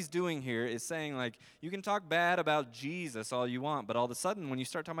think what he's doing here is saying, you can talk bad about Jesus all you want, but all of a sudden, when you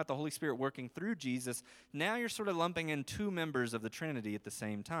start talking about the Holy Spirit working through Jesus, now you're sort of lumping in two members of the Trinity at the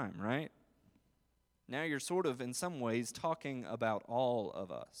same time, right? Now you're sort of, in some ways, talking about all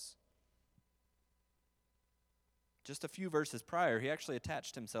of us. just a few verses prior, he actually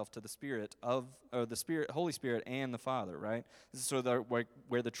attached himself to the Holy Spirit and the Father, right? This is sort of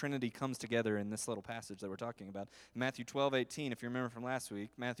where the Trinity comes together in this little passage that we're talking about. Matthew 12:18, if you remember from last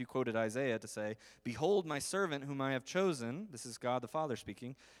week, Matthew quoted Isaiah to say, "Behold my servant whom I have chosen," this is God the Father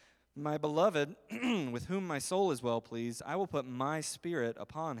speaking, "my beloved, with whom my soul is well pleased, I will put my Spirit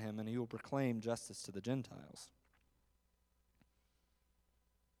upon him, and he will proclaim justice to the Gentiles."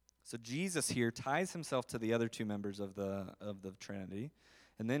 So Jesus here ties himself to the other two members of the Trinity.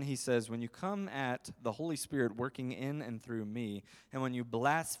 And then he says, when you come at the Holy Spirit working in and through me, and when you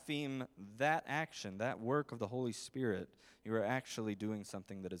blaspheme that action, that work of the Holy Spirit, you are actually doing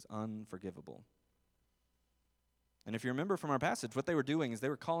something that is unforgivable. And if you remember from our passage, what they were doing is they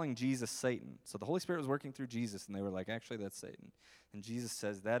were calling Jesus Satan. So the Holy Spirit was working through Jesus, and they were like, actually, that's Satan. And Jesus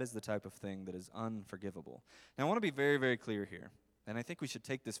says that is the type of thing that is unforgivable. Now, I want to be very, very clear here. And I think we should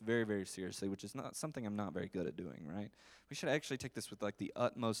take this very, very seriously, which is not something I'm not very good at doing, right? We should actually take this with like the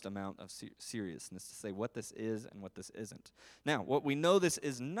utmost amount of seriousness to say what this is and what this isn't. Now, what we know this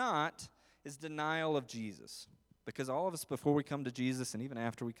is not is denial of Jesus. Because all of us, before we come to Jesus and even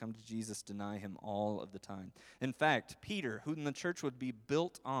after we come to Jesus, deny him all of the time. In fact, Peter, who the church would be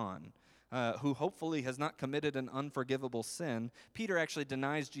built on, who hopefully has not committed an unforgivable sin, Peter actually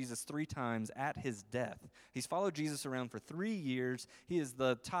denies Jesus 3 times at his death. He's followed Jesus around for 3 years. He is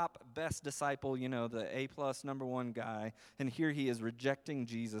the top, best disciple, the A+ number 1 guy. And here he is rejecting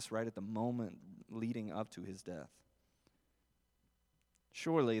Jesus right at the moment leading up to his death.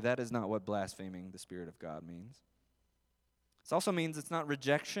 Surely that is not what blaspheming the Spirit of God means. This also means it's not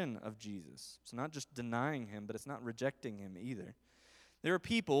rejection of Jesus. It's not just denying him, but it's not rejecting him either. There are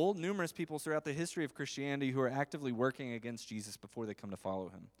people, numerous people throughout the history of Christianity, who are actively working against Jesus before they come to follow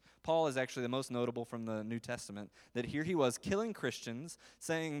him. Paul is actually the most notable from the New Testament, that here he was killing Christians,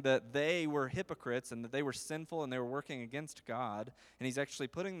 saying that they were hypocrites and that they were sinful and they were working against God, and he's actually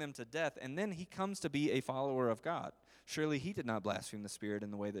putting them to death, and then he comes to be a follower of God. Surely he did not blaspheme the Spirit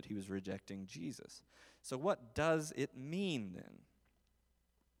in the way that he was rejecting Jesus. So what does it mean then?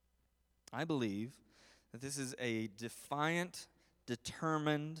 I believe that this is a defiant,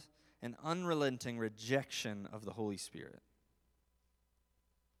 determined, and unrelenting rejection of the Holy Spirit.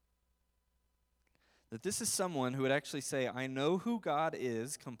 That this is someone who would actually say, I know who God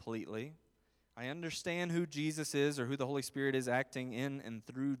is completely. I understand who Jesus is or who the Holy Spirit is acting in and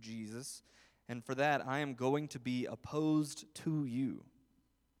through Jesus. And for that, I am going to be opposed to you.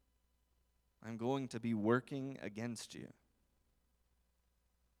 I'm going to be working against you.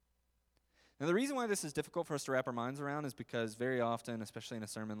 Now, the reason why this is difficult for us to wrap our minds around is because very often, especially in a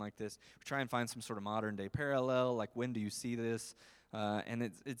sermon like this, we try and find some sort of modern-day parallel, like when do you see this? And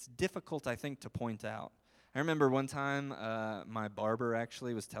it's difficult, I think, to point out. I remember one time my barber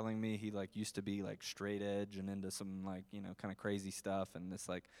actually was telling me he used to be straight edge and into some kind of crazy stuff and this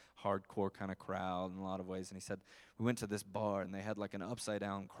hardcore kind of crowd in a lot of ways. And he said, we went to this bar and they had an upside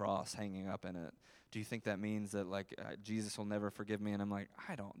down cross hanging up in it. Do you think that means that Jesus will never forgive me? And I'm like,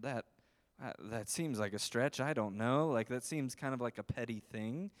 that seems like a stretch. I don't know. That seems kind of like a petty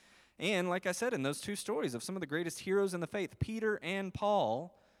thing. And like I said, in those two stories of some of the greatest heroes in the faith, Peter and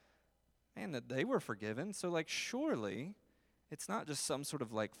Paul, and that they were forgiven. So surely it's not just some sort of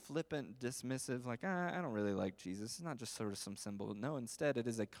flippant, dismissive, I don't really like Jesus. It's not just sort of some symbol. No, instead it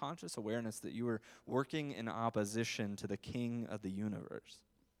is a conscious awareness that you are working in opposition to the King of the universe.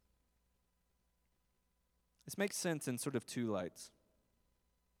 This makes sense in sort of 2 lights.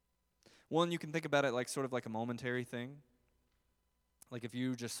 One, you can think about it sort of like a momentary thing. If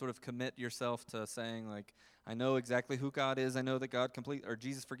you just sort of commit yourself to saying, I know exactly who God is. I know that God or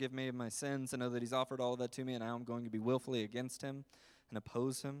Jesus forgive me of my sins. I know that he's offered all of that to me, and now I'm going to be willfully against him and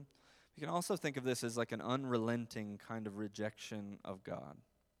oppose him. You can also think of this as an unrelenting kind of rejection of God.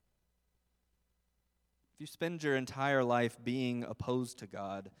 If you spend your entire life being opposed to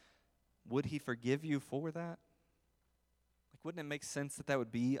God, would he forgive you for that? Wouldn't it make sense that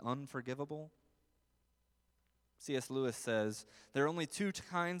would be unforgivable? C.S. Lewis says, there are only 2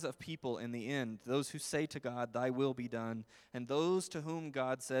 kinds of people in the end, those who say to God, thy will be done, and those to whom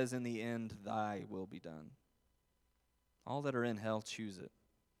God says in the end, thy will be done. All that are in hell choose it.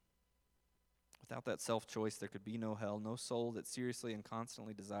 Without that self-choice, there could be no hell. No soul that seriously and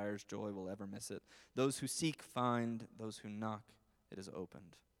constantly desires joy will ever miss it. Those who seek find, those who knock, it is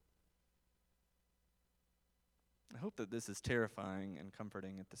opened. I hope that this is terrifying and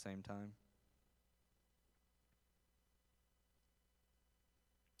comforting at the same time.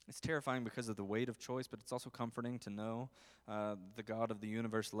 It's terrifying because of the weight of choice, but it's also comforting to know the God of the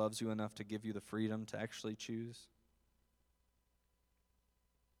universe loves you enough to give you the freedom to actually choose.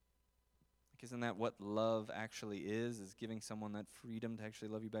 Like, isn't that what love actually is giving someone that freedom to actually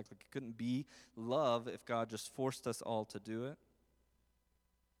love you back? Like, it couldn't be love if God just forced us all to do it.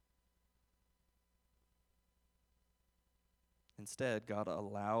 Instead, God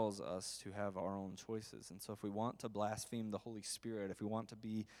allows us to have our own choices. And so if we want to blaspheme the Holy Spirit, if we want to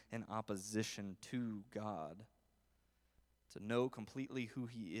be in opposition to God, to know completely who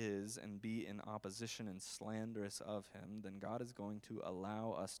he is and be in opposition and slanderous of him, then God is going to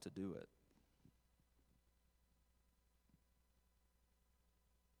allow us to do it.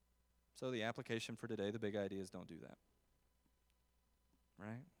 So the application for today, the big idea is don't do that.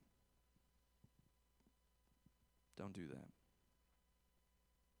 Right? Don't do that.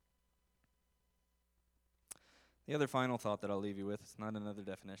 The other final thought that I'll leave you with, it's not another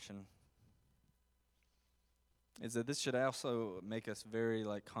definition, is that this should also make us very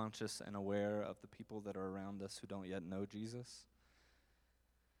conscious and aware of the people that are around us who don't yet know Jesus.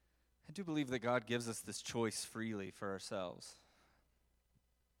 I do believe that God gives us this choice freely for ourselves.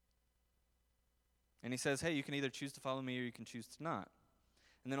 And he says, hey, you can either choose to follow me or you can choose to not.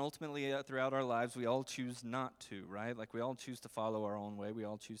 And then ultimately, throughout our lives, we all choose not to, right? Like, we all choose to follow our own way. We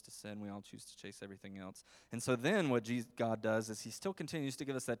all choose to sin. We all choose to chase everything else. And so then what God does is he still continues to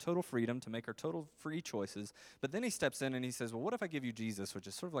give us that total freedom to make our total free choices. But then he steps in and he says, well, what if I give you Jesus, which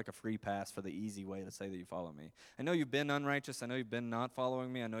is sort of like a free pass for the easy way to say that you follow me? I know you've been unrighteous. I know you've been not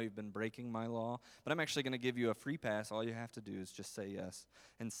following me. I know you've been breaking my law. But I'm actually going to give you a free pass. All you have to do is just say yes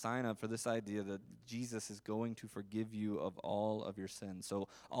and sign up for this idea that Jesus is going to forgive you of all of your sins. So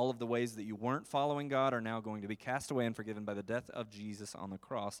all of the ways that you weren't following God are now going to be cast away and forgiven by the death of Jesus on the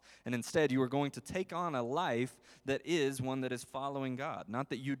cross. And instead, you are going to take on a life that is one that is following God. Not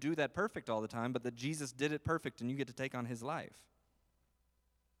that you do that perfect all the time, but that Jesus did it perfect and you get to take on his life.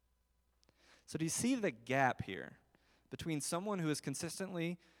 So do you see the gap here between someone who is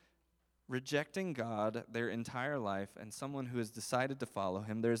consistently rejecting God their entire life and someone who has decided to follow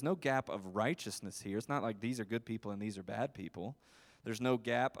him? There is no gap of righteousness here. It's not like these are good people and these are bad people. There's no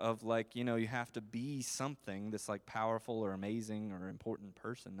gap of you have to be something that's powerful or amazing or important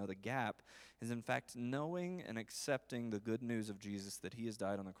person. No, the gap is in fact knowing and accepting the good news of Jesus, that he has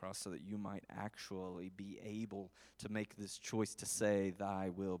died on the cross so that you might actually be able to make this choice to say, thy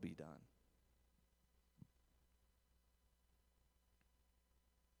will be done.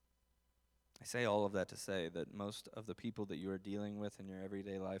 I say all of that to say that most of the people that you are dealing with in your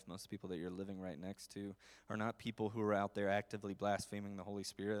everyday life, most people that you're living right next to, are not people who are out there actively blaspheming the Holy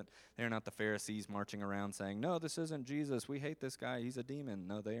Spirit. They're not the Pharisees marching around saying, no, this isn't Jesus. We hate this guy. He's a demon.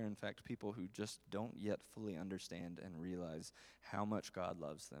 No, they are in fact people who just don't yet fully understand and realize how much God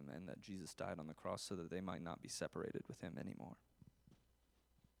loves them and that Jesus died on the cross so that they might not be separated with him anymore.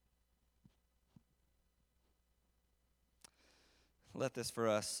 Let this for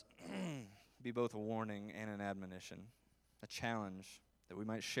us be both a warning and an admonition, a challenge that we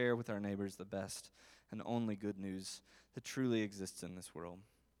might share with our neighbors the best and only good news that truly exists in this world.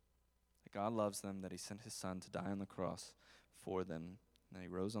 That God loves them, that he sent his son to die on the cross for them, and that he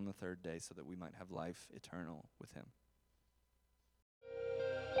rose on the third day so that we might have life eternal with him.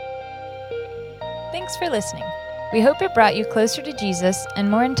 Thanks for listening. We hope it brought you closer to Jesus and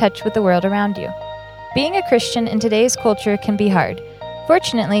more in touch with the world around you. Being a Christian in today's culture can be hard.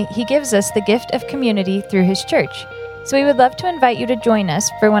 Fortunately, he gives us the gift of community through his church, so we would love to invite you to join us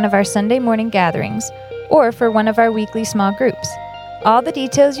for one of our Sunday morning gatherings or for one of our weekly small groups. All the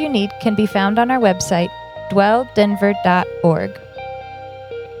details you need can be found on our website, dwelldenver.org.